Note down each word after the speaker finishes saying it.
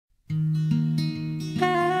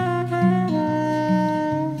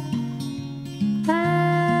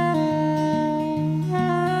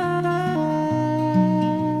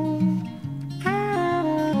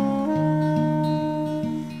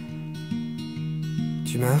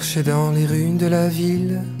Tu marchais dans les rues de la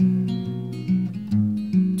ville,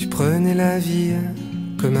 tu prenais la vie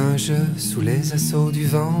comme un jeu sous les assauts du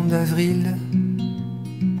vent d'avril.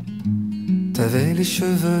 T'avais les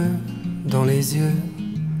cheveux dans les yeux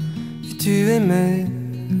et tu aimais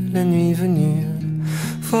la nuit venue,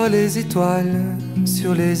 voir les étoiles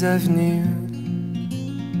sur les avenues.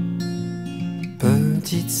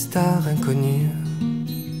 Petite star inconnue.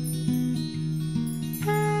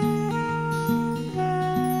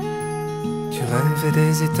 Tu rêvais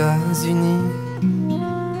des États-Unis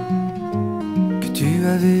que tu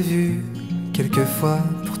avais vu quelquefois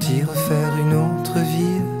pour t'y refaire une autre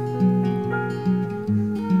vie.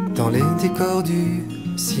 Dans les décors du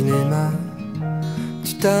cinéma,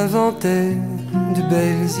 tu t'inventais de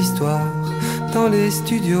belles histoires dans les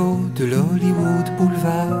studios de l'Hollywood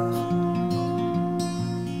Boulevard.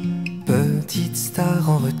 Petite star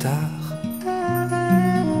en retard.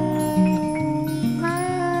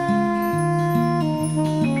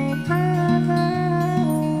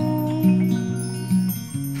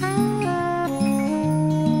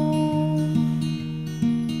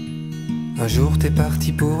 Un jour t'es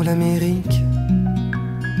parti pour l'Amérique,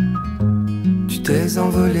 tu t'es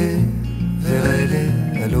envolé vers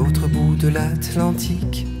LA, à l'autre bout de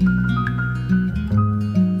l'Atlantique.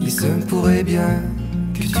 Il se pourrait bien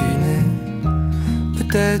que tu n'aies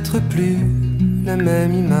peut-être plus la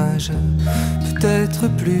même image, peut-être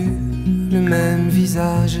plus le même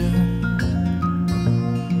visage.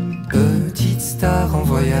 Petite star en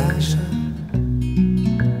voyage.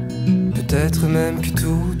 Peut-être même que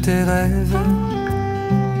tous tes rêves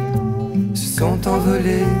se sont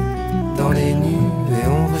envolés dans les nues et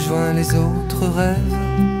ont rejoint les autres rêves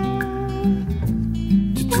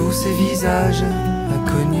de tous ces visages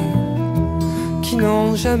inconnus qui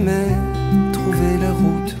n'ont jamais trouvé la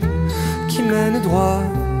route qui mène droit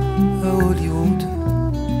à Hollywood.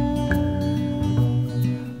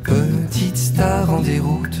 Petite star en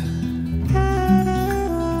déroute.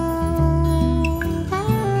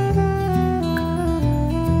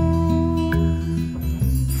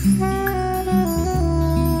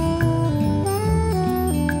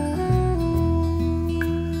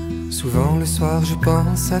 Souvent le soir je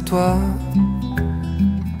pense à toi,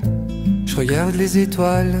 je regarde les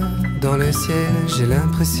étoiles dans le ciel, j'ai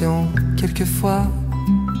l'impression quelquefois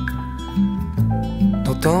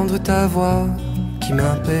d'entendre ta voix qui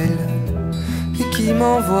m'appelle et qui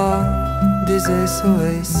m'envoie des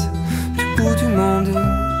SOS du bout du monde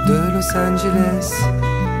de Los Angeles.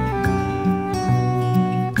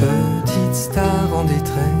 Petite star en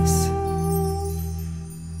détresse.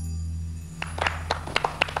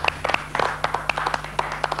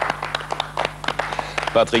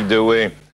 Patrick Dewez.